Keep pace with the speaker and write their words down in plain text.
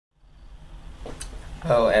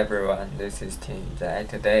Hello everyone, this is Tim Zai.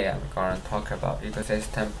 Today I'm going to talk about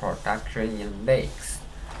ecosystem production in lakes.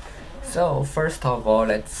 So first of all,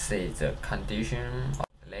 let's see the condition of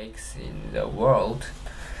lakes in the world.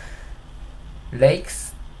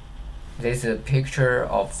 Lakes, this is a picture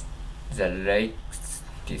of the lakes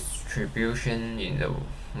distribution in the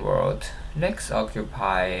world. Lakes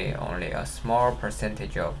occupy only a small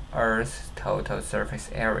percentage of Earth's total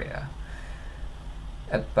surface area.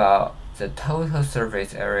 About the total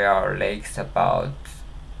surface area of lakes about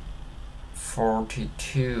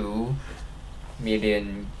 42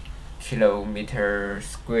 million kilometers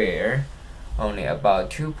square. Only about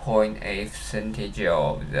 2.8%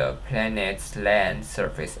 of the planet's land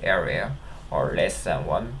surface area, or less than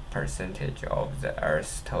 1% of the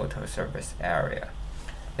Earth's total surface area.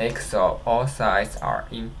 Lakes of all sizes are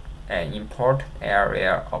an important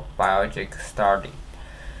area of biological study,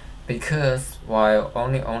 because while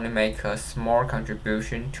only make a small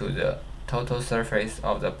contribution to the total surface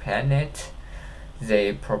of the planet,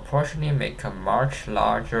 they proportionally make a much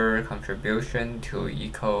larger contribution to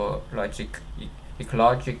ecologic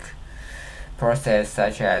process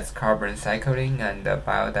such as carbon cycling and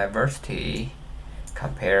biodiversity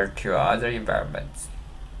compared to other environments.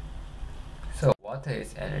 So what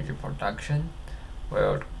is energy production?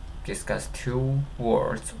 We'll discuss two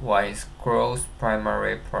words. One is gross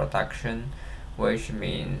primary production, which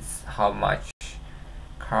means how much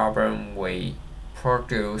carbon we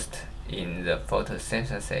produced in the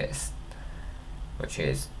photosynthesis, which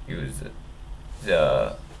is use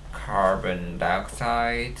the carbon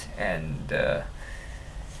dioxide and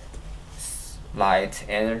light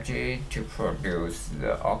energy to produce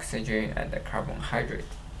the oxygen and the carbohydrate.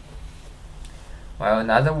 While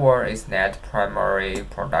another word is net primary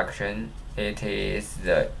production, it is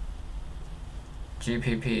the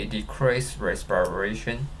GPP, decreased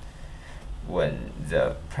respiration, when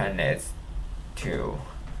the planets to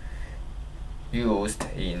used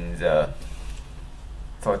in the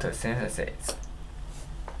photosynthesis.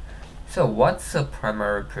 So what's the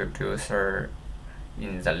primary producer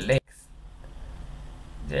in the lakes?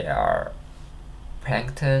 They are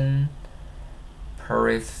plankton,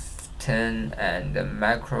 periphyton, and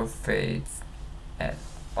macrophages, and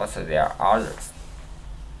also there are others.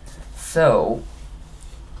 So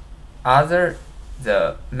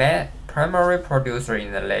the primary producer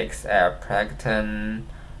in the lakes are plankton,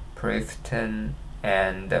 periphyton,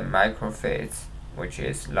 and macrophages, which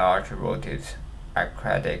is large-rooted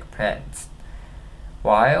aquatic plants,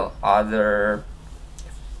 while other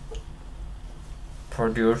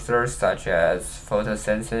producers such as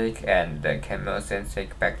photosynthetic and chemosynthetic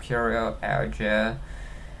bacteria, algae,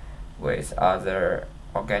 with other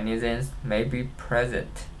organisms may be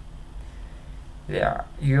present. They are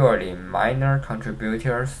usually minor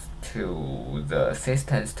contributors to the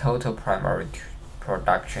system's total primary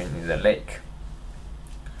production in the lake.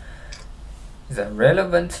 The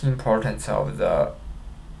relevant importance of the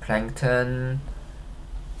plankton,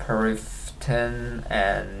 periphyton,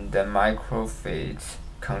 and the macrophage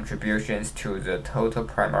contributions to the total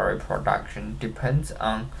primary production depends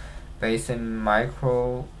on basin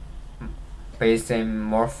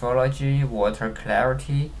morphology, water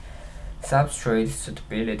clarity, substrate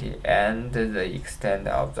suitability, and the extent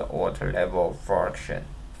of the water level friction.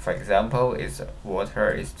 For example, if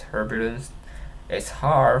water is turbulent, it's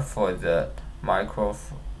hard for the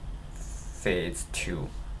macrophages to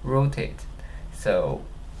rotate. So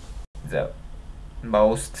the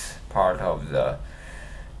most part of the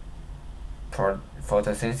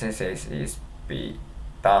photosynthesis is be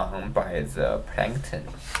done by the plankton.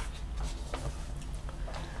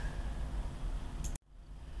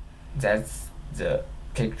 That's the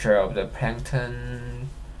picture of the plankton,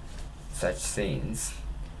 such things.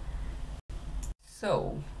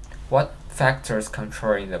 So, what factors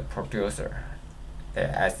controlling the producer?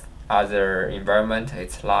 As other environment,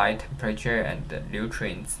 it's light, temperature, and the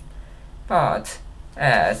nutrients. But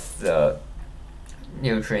as the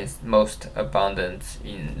nutrients most abundant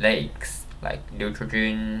in lakes, like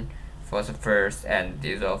nitrogen, phosphorus, and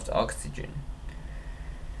dissolved oxygen.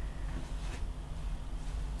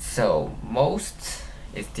 So most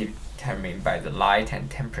is determined by the light and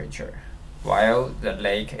temperature, while the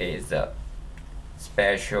lake is a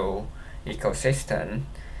special ecosystem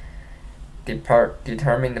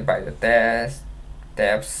determined by the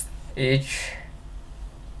depths. Each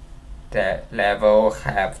level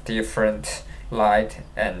have different light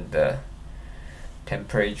and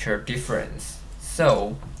temperature difference.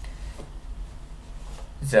 So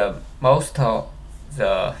the most of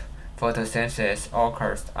the photosynthesis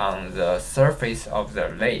occurs on the surface of the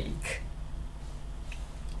lake.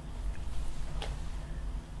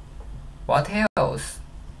 What else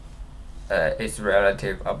is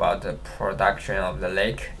relative about the production of the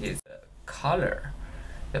lake is the color.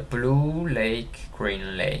 The blue lake,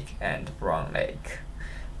 green lake, and brown lake.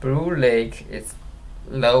 Blue lake is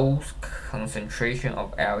low concentration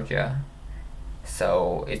of algae,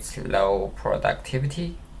 so it's low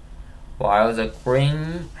productivity, while the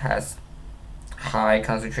green has high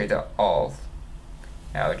concentration of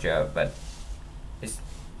algae, but it's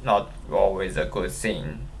not always a good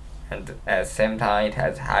thing, and at the same time it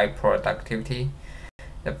has high productivity.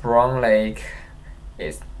 The brown lake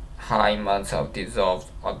is high amounts of dissolved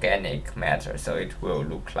organic matter, so it will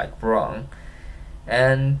look like brown,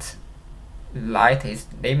 and light is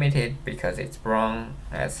limited because it's brown.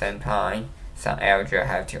 At the same time, some algae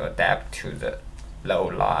have to adapt to the low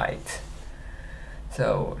light.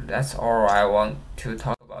 So that's all I want to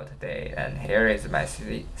talk about today, and here is my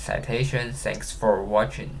citation. Thanks for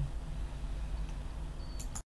watching.